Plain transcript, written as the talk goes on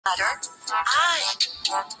Letter I.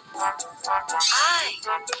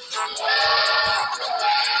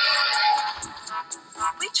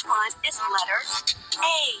 Which one is letter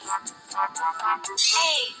A?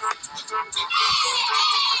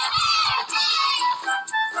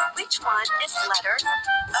 Which one is letter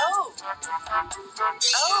O?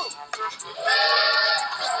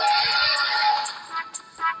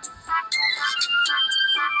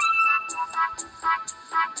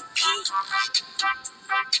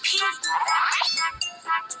 P.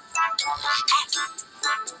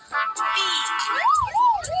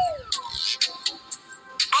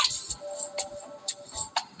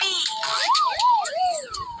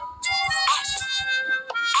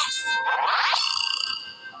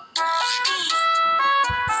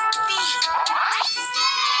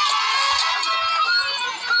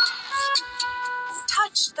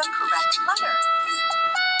 Touch the correct letter.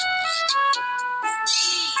 G.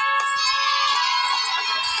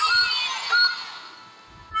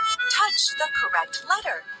 Touch the correct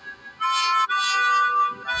letter.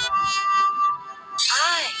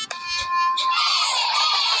 I.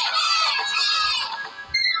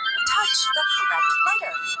 Touch the correct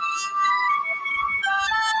letter.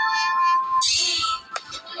 E.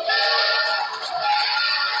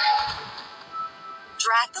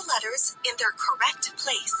 Drag the letters in their correct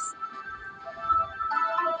place.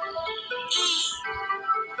 E.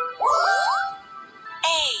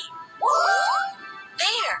 A.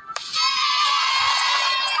 There.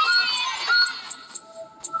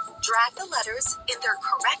 Drag the letters in their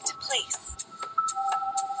correct place.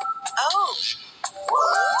 O.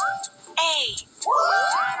 A.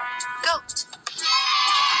 Goat.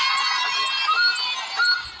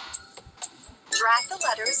 Drag the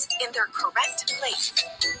letters in their correct place.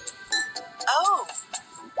 O.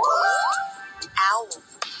 Owl.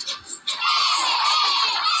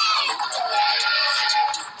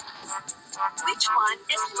 Which one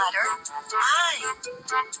is letter I?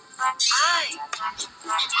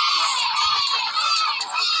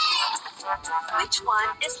 Which one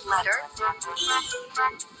is letter E?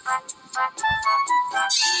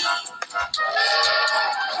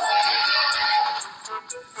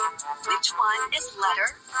 Which one is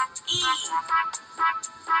letter E?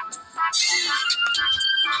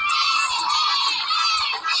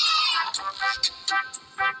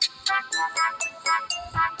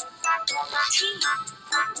 T.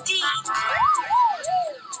 D.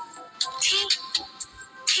 T.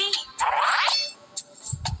 T.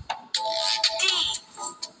 D.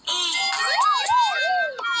 E.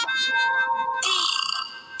 D.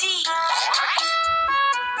 D.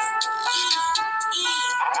 E.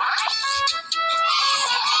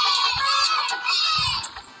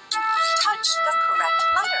 Touch the correct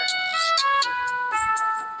letter.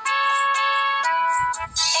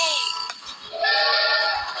 A.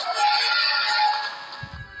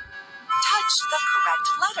 Touch the correct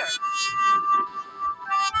letter.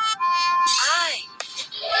 I.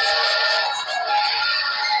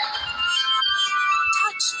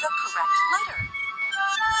 Touch the correct letter.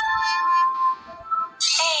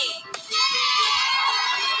 A.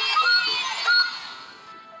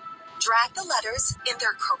 Drag the letters in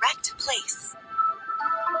their correct place.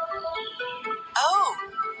 O.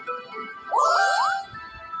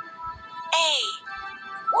 A.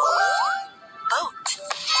 Boat.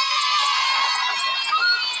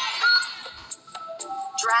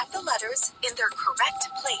 Drag the letters in their correct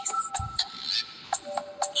place.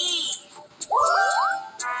 E.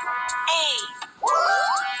 A.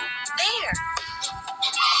 There.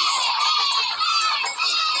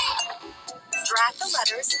 Drag the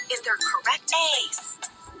letters in their correct place.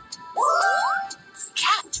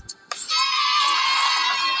 Cat.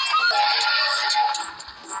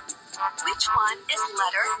 Which one is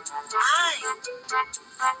letter I?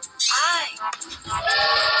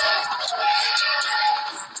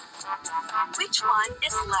 Which one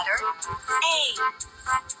is letter A?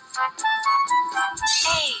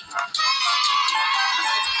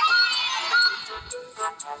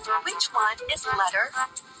 Which one is letter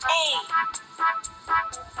A?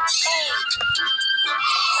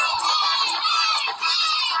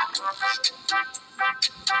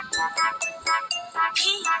 P.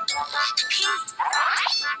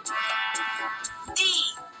 D.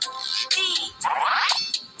 D.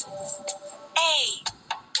 A.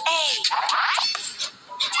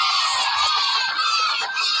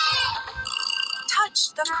 Touch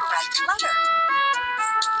the correct letter.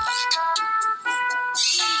 G.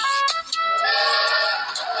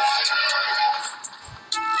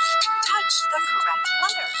 Touch the correct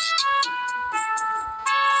letter.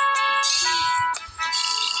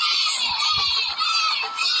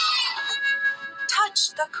 Touch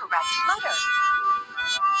correct letter.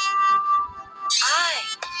 I.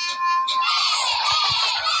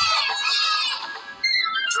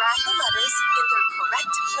 Drag the letters in their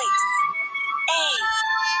correct place. A.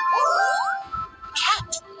 Cat.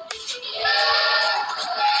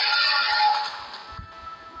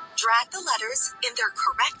 Drag the letters in their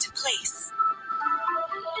correct place.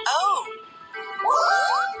 O.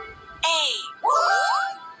 A.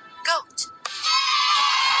 Goat.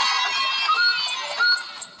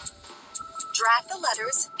 Drag the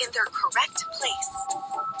letters in their correct place.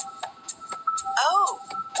 O.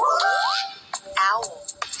 Owl.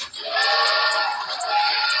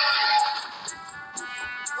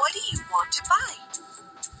 What do you want to buy?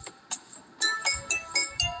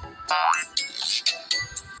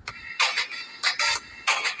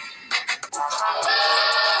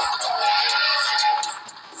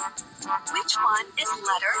 Which one is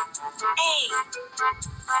letter A?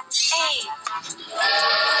 A.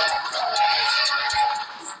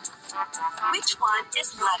 Which one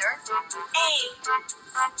is letter A?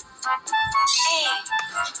 A.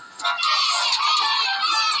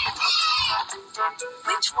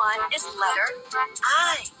 Which one is letter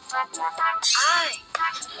I? I.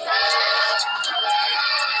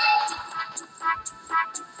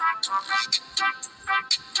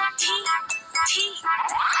 T. T.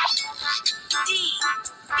 D.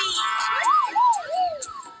 B.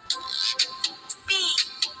 B.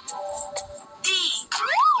 D.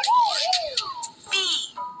 B. B.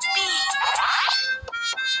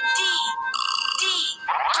 D. D.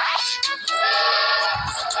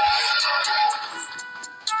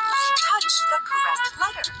 Touch the correct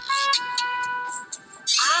letter.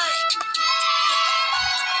 I.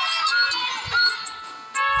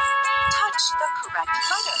 Touch the correct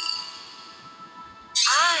letter.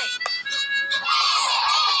 I.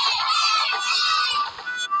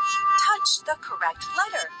 Touch the correct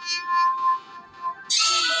letter. E.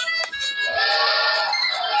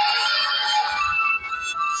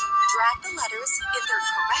 Drag the letters in their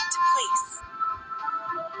correct place.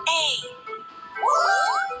 A.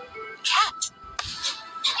 Cat.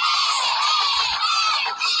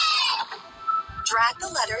 Drag the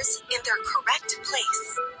letters in their correct place.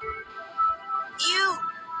 U.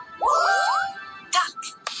 Duck.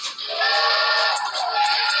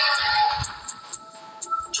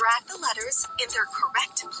 Drag the letters in their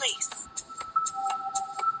correct place.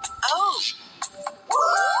 O.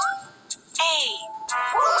 A.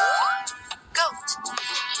 Goat.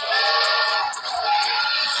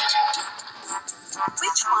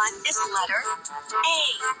 Which one is letter A?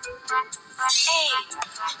 A.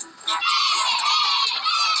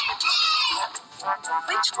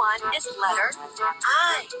 Which one is letter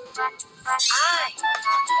I? I.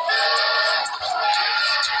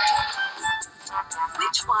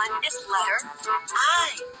 Which one is letter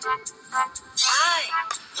I? I.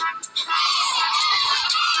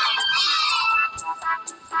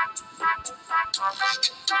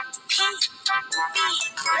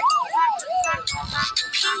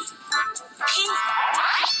 P.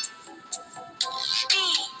 B. P.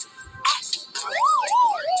 P.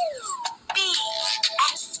 B.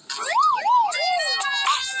 S. B.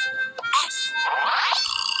 S. S. S.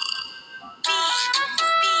 B.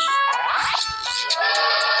 B.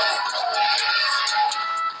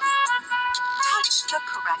 Touch the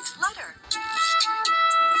correct letter.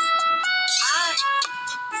 I.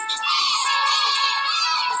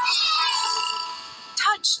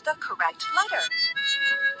 Touch the correct letter.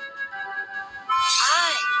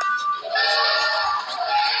 I.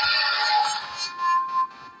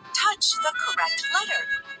 Touch the correct letter.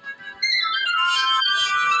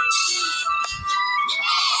 E.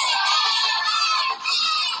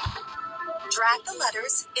 Drag the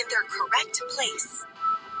letters in their correct place.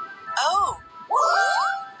 O.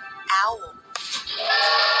 Owl.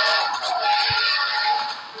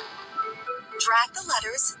 Drag the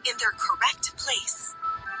letters in their correct place.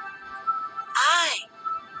 I.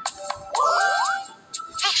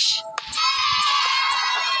 Fish.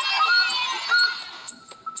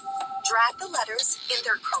 Drag the letters in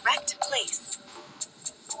their correct place.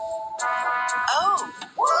 O.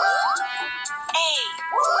 A.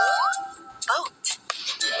 Boat.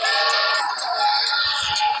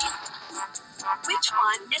 Which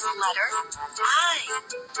one is letter I?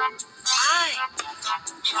 I.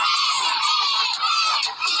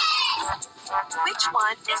 Which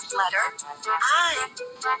one is letter I?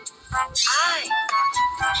 I.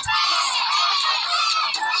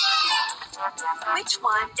 Which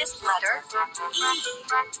one is letter E?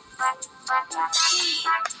 E.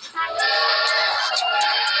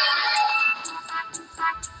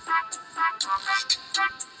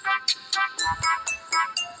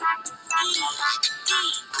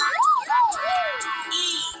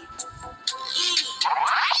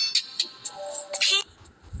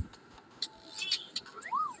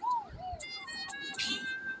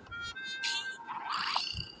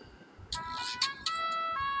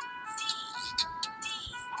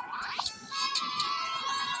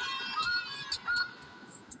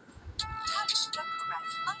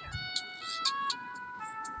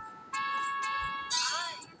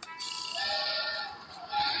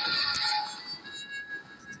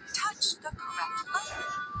 Touch the correct letter.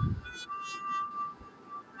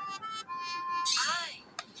 I.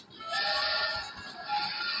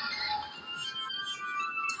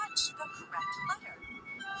 Touch the correct letter.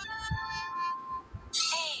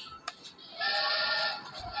 A.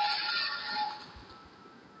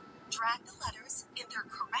 Drag the letters in their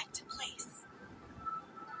correct place.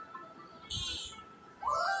 E.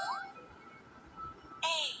 A.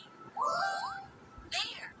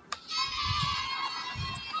 There.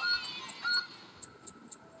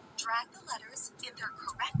 Drag the letters in their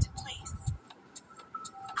correct place.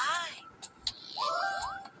 I.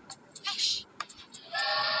 Fish.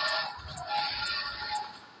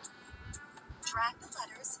 Drag the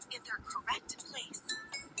letters in their correct place.